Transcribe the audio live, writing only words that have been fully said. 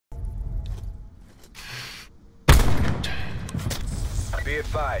Be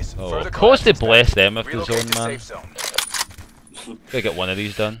advised. Oh, Further of course they collapse bless them with the Relocate zone, to man. safe zone. Gotta get one of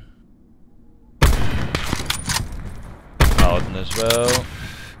these done. Paladin as well.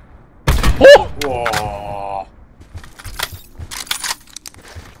 Oh! Whoa.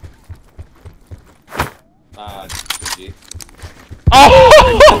 GG.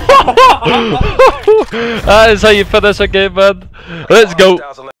 Oh! That is how you finish a game, man. Let's go.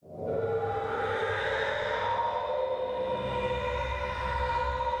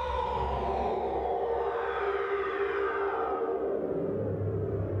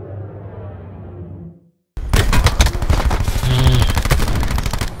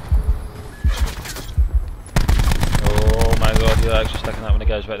 Oh my god, you're actually sticking that with the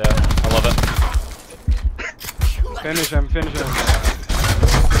guys right there. I love it. Finish him, finish him.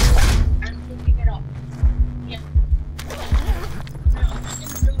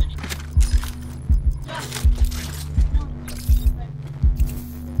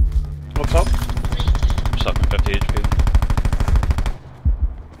 What's up? I'm stuck on 50 HP.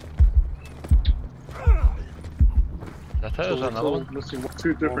 Is that it? Is that another one? Missing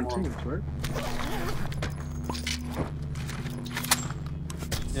two different teams, right?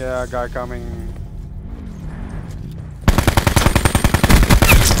 Yeah, guy coming.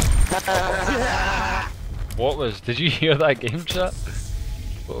 What was? Did you hear that game chat?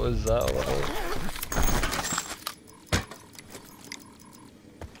 What was that all about?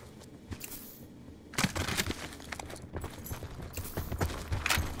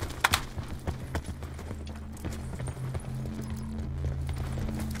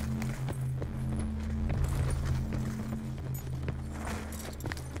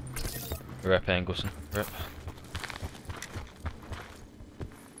 Rip Engelson, rip.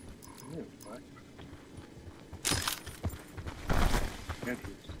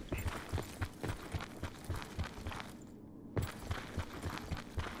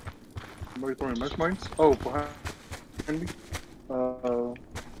 Somebody throwing mesh mines? Oh, behind me.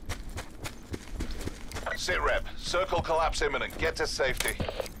 Sit rep. Circle collapse imminent. Get to safety.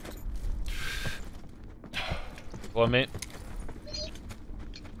 Go on, mate.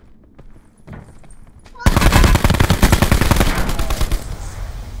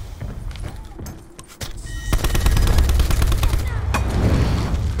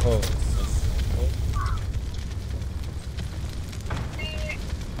 Oh.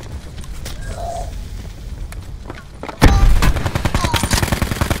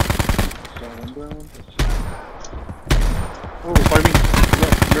 Oh, by me.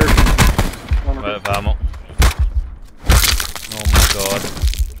 Yeah, American. I'm out of ammo. Oh my god.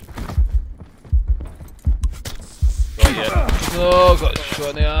 Got you. Oh, got shot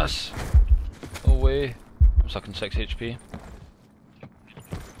in the ass. No way. I'm stuck in 6 HP.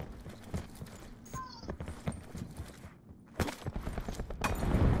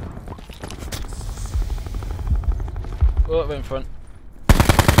 Oh, right in front.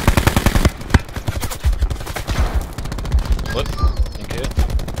 What? Thank you.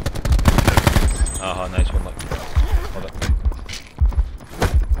 Aha, nice one, look. Love it.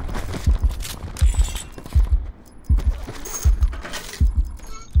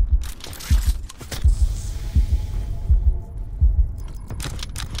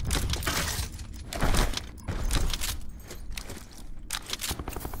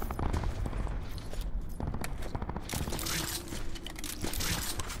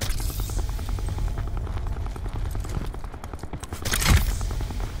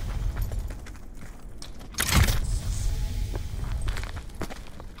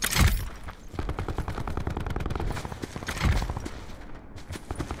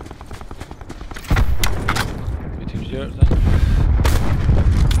 Here, then.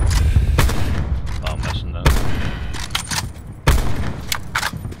 Oh, I'm missing that.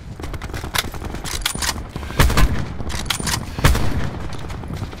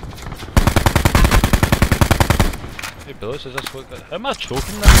 Hey, Billis, does this look good? How am I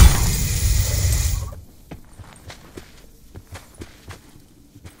choking that?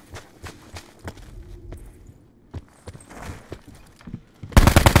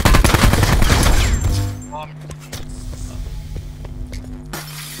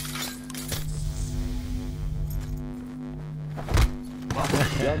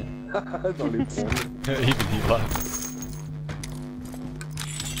 That's only funny. Even he laughed.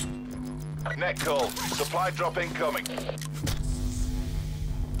 Net call. Supply drop incoming.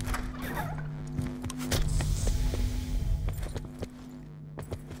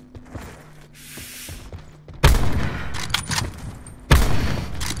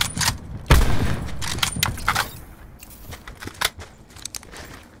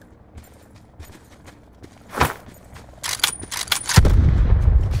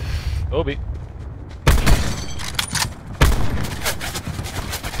 Obi.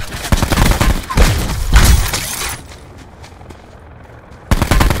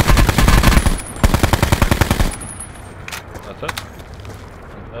 That's it.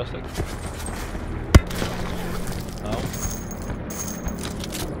 Fantastic. Ow.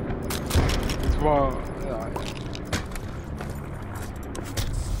 Well,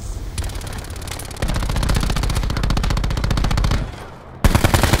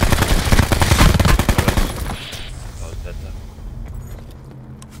 I was dead there.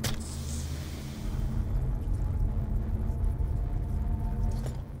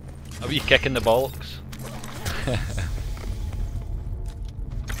 Are you kicking the bollocks?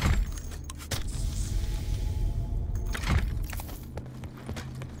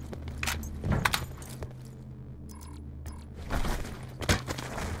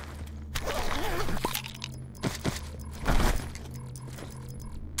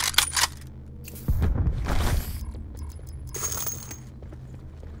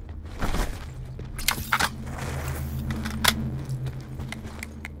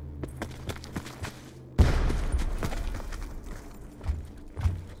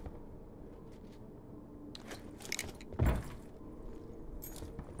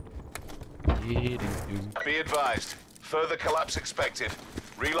 Be advised. Further collapse expected.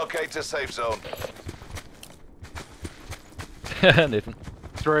 Relocate to safe zone. Nathan.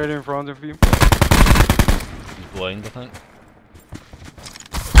 straight in front of you. He's blind, I think.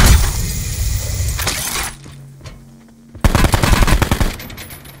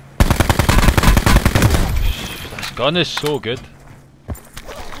 This gun is so good.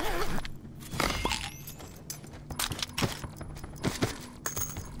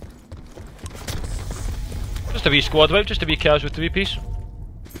 Just a wee squad wipe, just a wee casual 3-piece.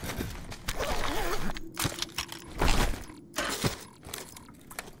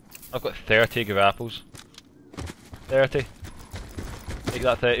 I've got 30 grapples. 30. Take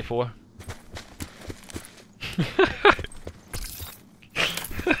that 34.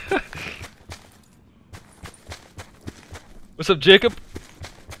 What's up, Jacob?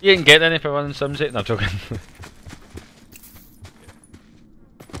 You ain't getting any for running Sims 8? No, I'm joking.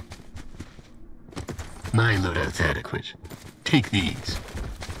 My loadout's adequate. Take these.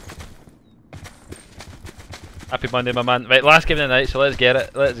 Happy Monday, my man. Right, last game of the night, so let's get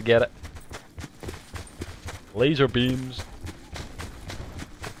it. Let's get it. Laser beams.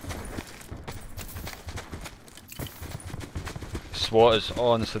 SWAT is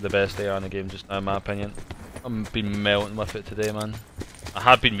honestly the best AR in the game just now, in my opinion. I've been melting with it today, man. I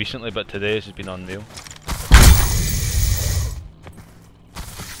have been recently, but today has been unreal.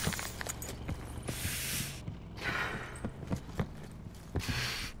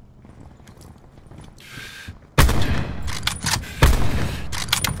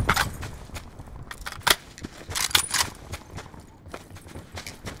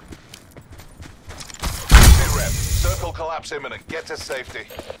 Circle collapse imminent. Get to safety.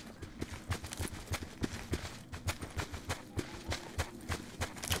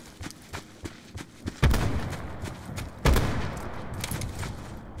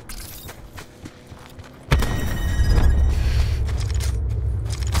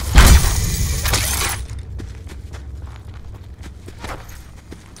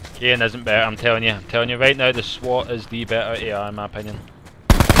 Kane isn't better, I'm telling you. I'm telling you right now, the SWAT is the better AR in my opinion.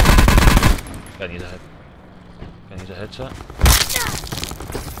 Gonna need a head. Gonna need a headset.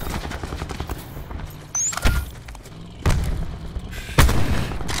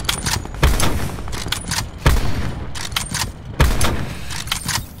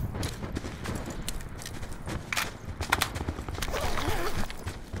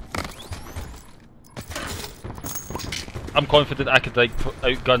 I'm confident I could like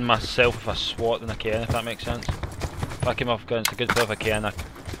outgun myself with a SWAT than I can, if that makes sense. If I came off against a good player, if I can, I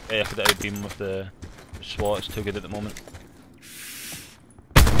could outbeam with the SWAT. It's too good at the moment.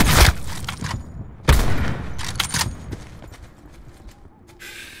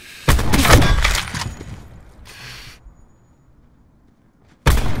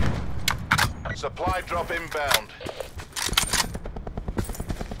 Supply drop inbound.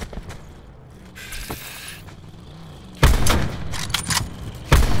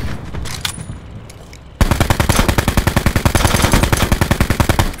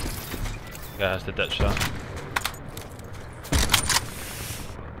 Guy has to ditch that.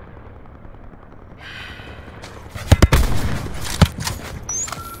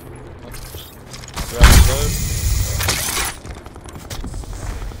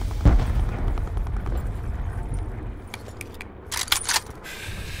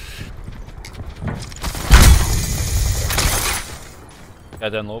 Guy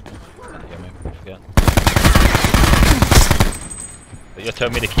down low. forget. But you're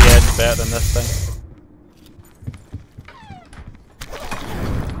telling me the KN's better than this thing?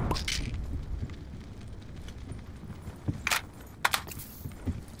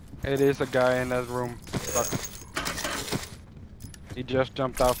 It is a guy in that room. Stuck. He just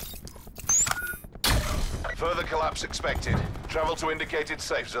jumped out. Further collapse expected. Travel to indicated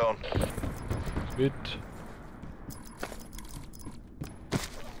safe zone. Good.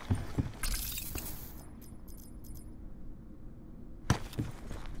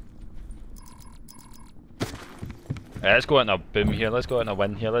 Let's go out in a boom here, let's go out in a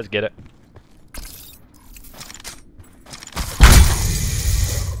win here, let's get it.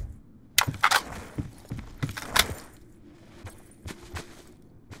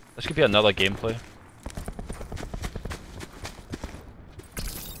 This could be another gameplay.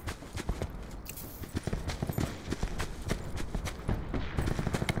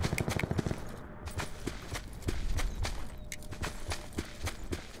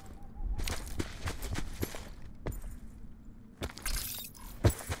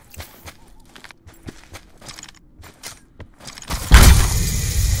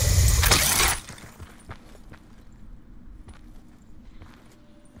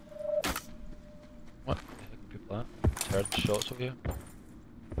 What the heck are people at? Heard shots of you.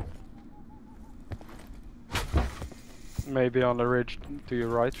 Maybe on the ridge to your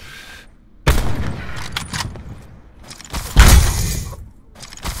right.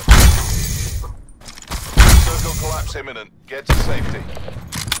 Circle collapse imminent. Get to safety.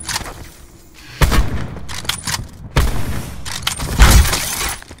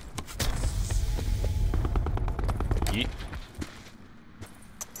 Yeet.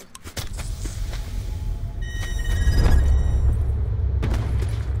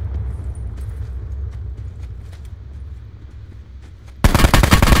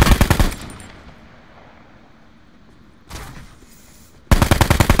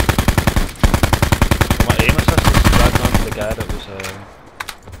 My aim assist is dragging onto the guy that was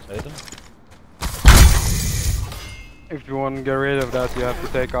beside him. If you want to get rid of that, you have to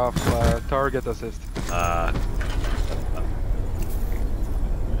take off target assist.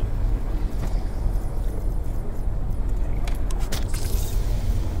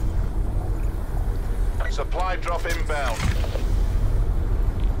 Supply drop inbound.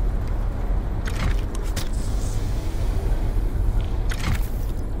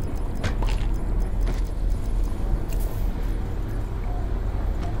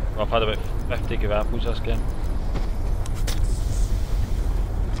 Well, I've had about 50 give apples this game.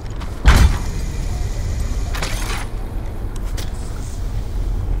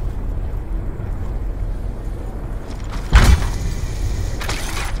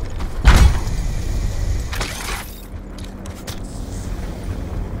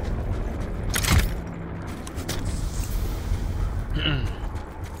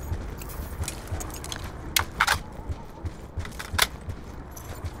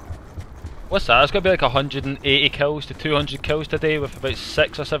 What's that? It's gonna be like 180 kills to 200 kills today with about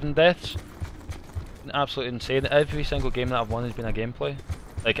 6 or 7 deaths. Absolutely insane. Every single game that I've won has been a gameplay.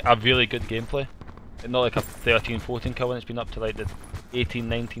 Like a really good gameplay. Not like a 13, 14 kill one, it's been up to like the 18,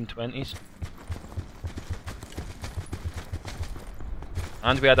 19, 20s.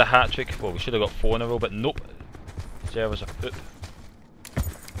 And we had a hat trick. Well, we should have got 4 in a row, but nope. Zero was a poop.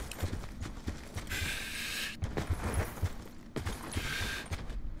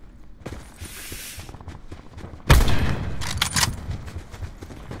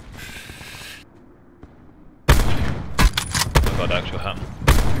 Actually happen.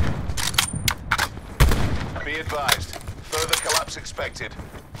 Be advised. Further collapse expected.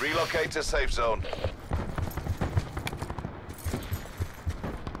 Relocate to safe zone.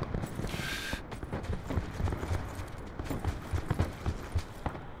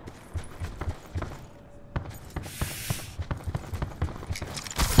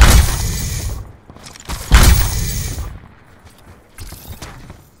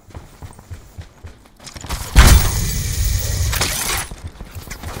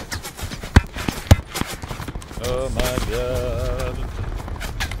 Oh my god.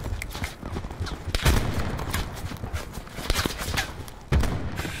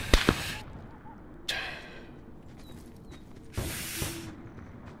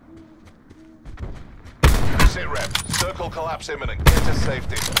 Sit rep. Circle collapse imminent. Get to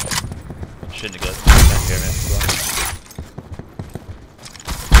safety. Shouldn't have got back here, man.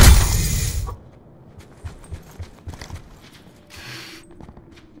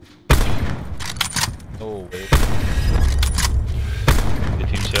 Oh wait. Good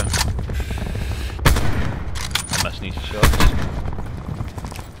teams here. I'm missing these shots.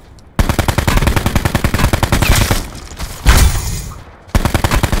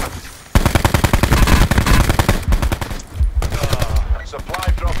 Supply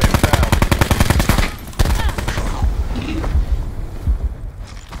drop inbound.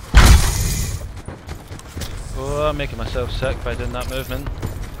 Oh, I'm making myself sick by doing that movement.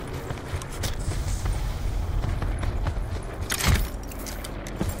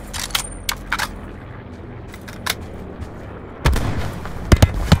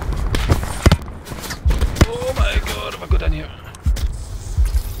 Oh my god, if I go down here.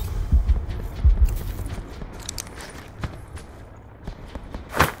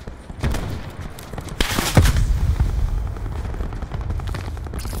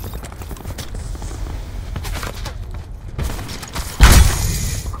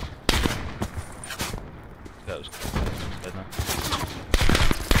 That was dead now.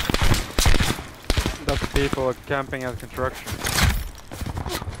 That's people camping at construction.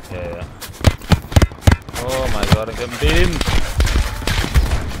 Yeah. Oh my god, I'm getting beamed!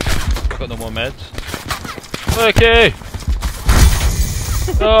 I've got no more meds. Okay!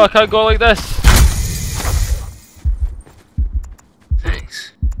 Oh, I can't go like this!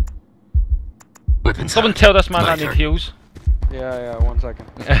 Thanks. Weapons Someone out. tell this man My I need turn. heals. Yeah, 1 second.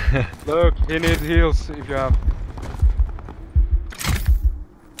 Look, he needs heals if you have.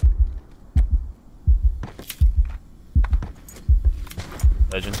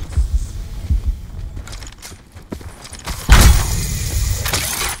 Legend.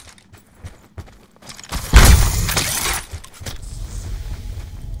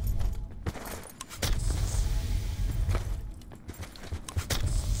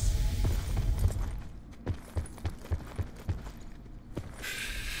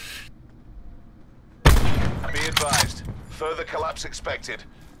 Be advised. Further collapse expected.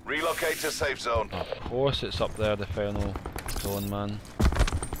 Relocate to safe zone. Of course it's up there, the final zone, man.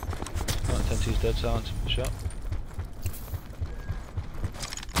 Not intend to use dead silence. Shut up.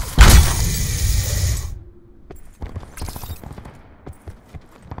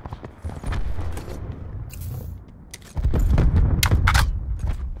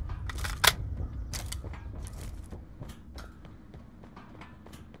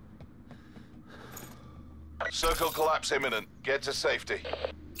 Circle collapse imminent. Get to safety.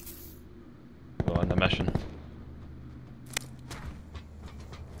 Go on the mission.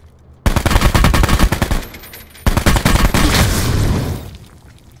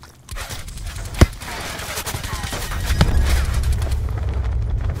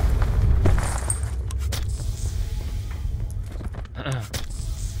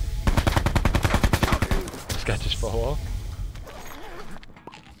 This guy just fell off.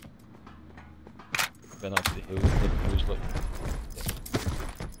 Been up to the hills, look.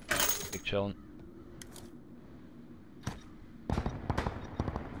 Big chillin'.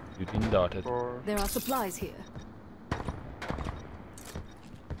 You've been darted. There are supplies here.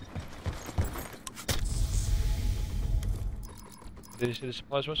 Did you see the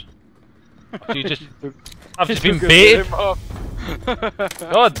supplies was? After you just... I've just been baited! God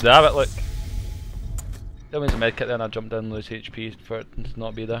damn it, look. There was a medkit there and I jumped in, lose HP for it to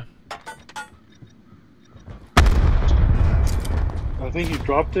not be there. I think he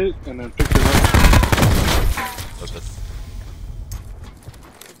dropped it and then picked it up. That's good.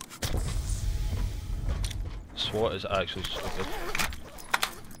 SWAT is actually so good.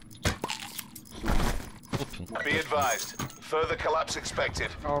 Open. Be advised. Further collapse expected.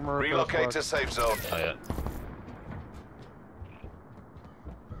 Armor Relocate to plus safe zone. Oh yeah.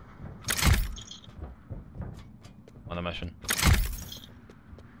 On a mission.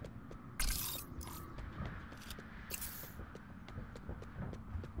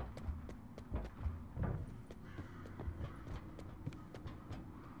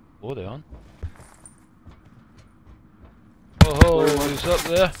 Oh, they're on. Oh, he's up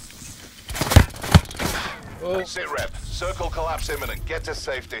there. Oh. Sit rep. Circle collapse imminent. Get to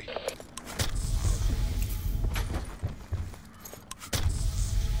safety.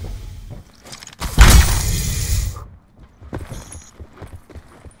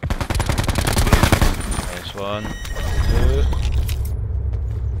 Nice one. Two.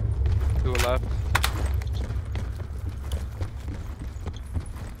 2 left.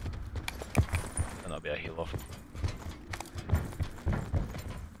 And that'll be a heal off.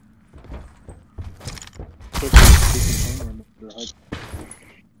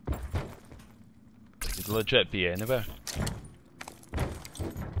 It could legit be anywhere.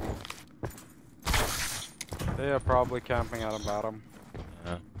 They are probably camping at the bottom.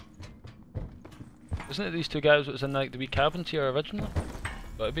 Yeah. Isn't it these two guys that was in like the wee cabin here originally?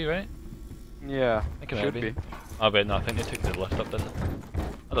 Got to be right? Yeah, I think it should might be. Oh wait, no, I think they took the lift up, didn't they?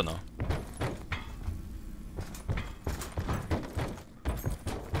 I don't know.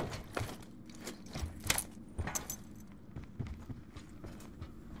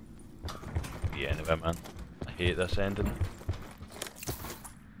 Yeah, man. I hate this ending.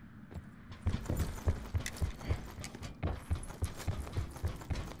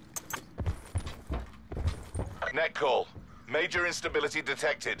 Net call. Major instability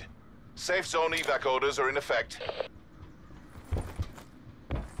detected. Safe zone evac orders are in effect.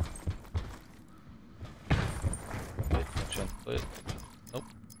 Wait, action, wait. Nope.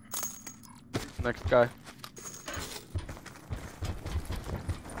 Next guy.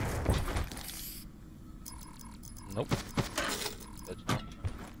 Nope. That's not.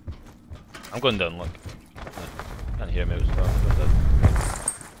 I'm going down, look. Can't hear me as well. I'm going down.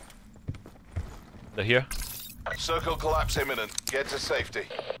 They're here. Circle collapse imminent. Get to safety.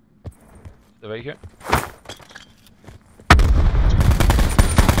 They're right here.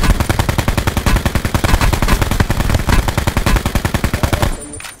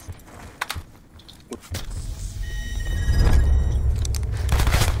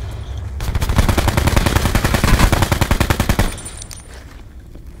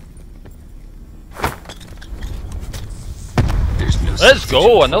 There's no Let's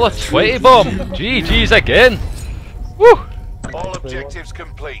go! Another 20 bomb! GG's again! Woo! All objectives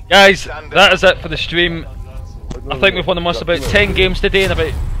complete. Guys, Stand that down. is it for the stream. I think we've won almost about 10 games today in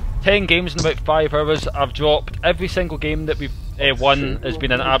about 10 games in about 5 hours. I've dropped every single game that we've won has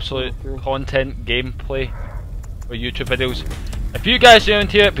been an absolute content gameplay for YouTube videos. If you guys are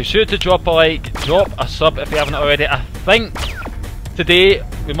into it, be sure to drop a like, drop a sub if you haven't already. I think today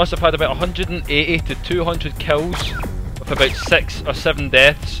we must have had about 180 to 200 kills with about 6 or 7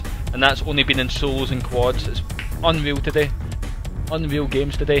 deaths, and that's only been in solos and quads. It's unreal today. Unreal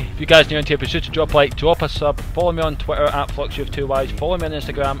games today. If you guys are new into it, be sure to drop a like, drop a sub, follow me on Twitter at Fluxury with 2 Ys, follow me on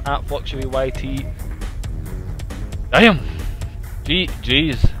Instagram at FluxuryYT. Damn!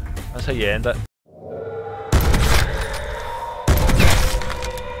 GG's. That's how you end it.